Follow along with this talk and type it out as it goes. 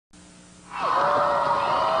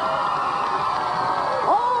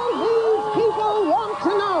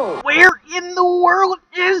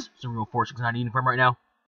469 eating from right now.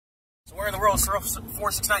 So where in the world is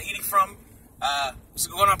 469 eating from? What's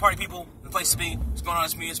going on, party people? The place to be. What's going on?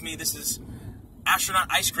 It's me. This is Astronaut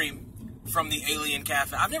Ice Cream from the Alien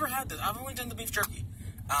Cafe. I've never had this. I've only done the beef jerky.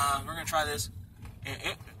 We're gonna try this.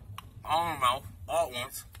 All in my mouth, all at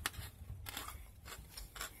once.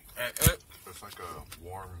 It's like a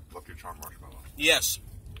warm Lucky Charm marshmallow. Yes.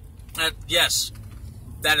 Yes.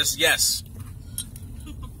 That is yes.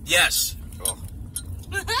 Yes. Oh.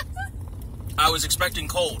 I was expecting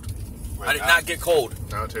cold. Wait, I did not get cold.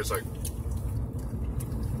 Now it tastes like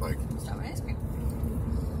strawberry ice cream.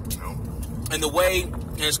 No. And the way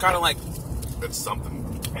it's kind of like It's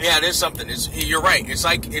something. yeah, it is something. You're right. It's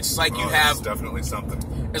like you have. It's definitely something.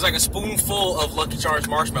 It's like a spoonful of Lucky Charms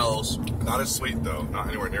marshmallows. Not as sweet though. Not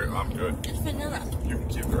anywhere near. I'm good. It's vanilla. You can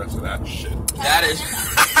keep the rest of that shit. That is.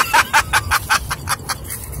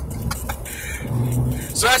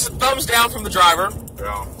 So that's a thumbs down from the driver.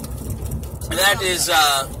 Yeah.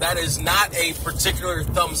 That is not a particular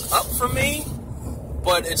thumbs up from me,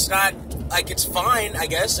 but it's not like it's fine, I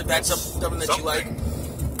guess, if that's something that you like.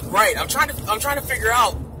 Right. I'm trying to figure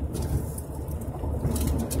out.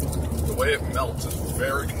 The way it melts is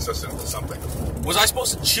very consistent with something. Was I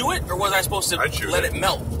supposed to chew it, or was I supposed to let it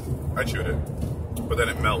melt? I chewed it, but then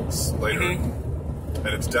it melts later, and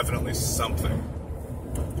it's definitely something.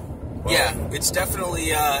 Well, yeah, it's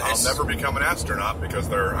definitely. I'll never become an astronaut because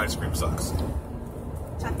their ice cream sucks.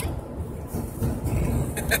 Something?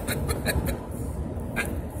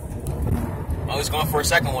 I was going for a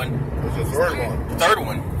second one. This is the third one. Third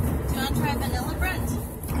one. Do you want to try vanilla Brent?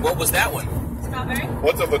 What was that one? Strawberry?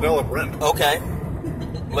 What's a vanilla Brent? Okay.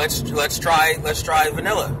 Let's try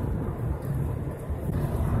vanilla.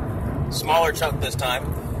 Smaller chunk this time.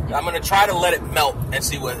 I'm gonna try to let it melt and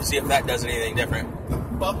see if that does anything different.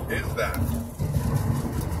 What the fuck is that?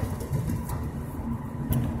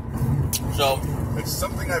 So It's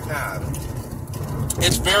something I've had.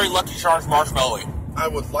 it's very Lucky Charms marshmallowy. I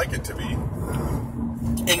would like it to be.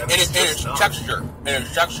 In its texture.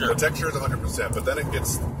 The texture is 100%, but then it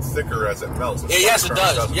gets thicker as it melts. Yes, it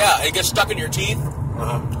does. Yeah, it gets stuck in your teeth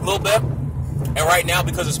a little bit. And right now,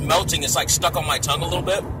 because it's melting, it's like stuck on my tongue a little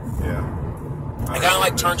bit. Yeah. It kind of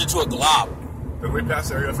like turns into a glob. Did we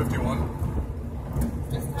pass Area 51?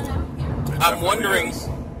 I'm wondering.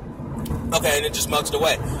 Okay, and it just melted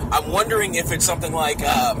away. I'm wondering if it's something like,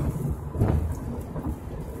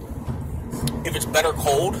 if it's better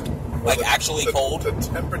cold, actually cold. The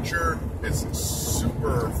temperature is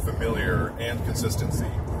super familiar and consistency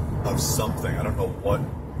of something. I don't know what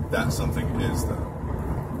that something is though.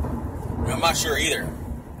 I'm not sure either.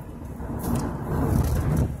 I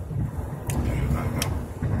don't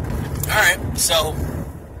know. All right, so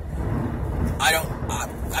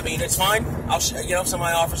I mean, it's fine. If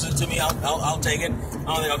somebody offers it to me, I'll take it. I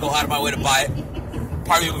don't think I'll go out of my way to buy it.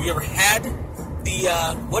 Probably, have you ever had the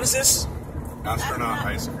what is this? Astronaut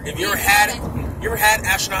Ice Cream. Have you ever had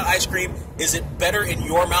Astronaut Ice Cream? Is it better in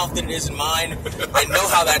your mouth than it is in mine? I know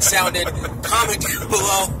how that sounded. Comment down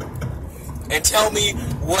below and tell me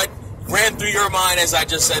what ran through your mind as I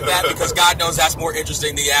just said that, because God knows that's more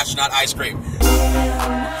interesting than the Astronaut Ice Cream.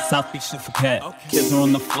 South Beach to Phuket. Kids are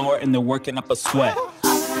on the floor and they're working up a sweat.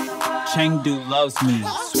 Chengdu loves me.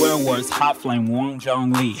 Swear words, hot flame, Wong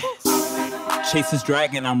Jong Lee. Chase this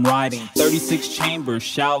dragon I'm riding. 36 chambers,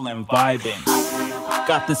 Shaolin vibing.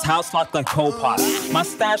 Got this house locked like Pol Pot. My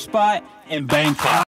stash spot in Bangkok.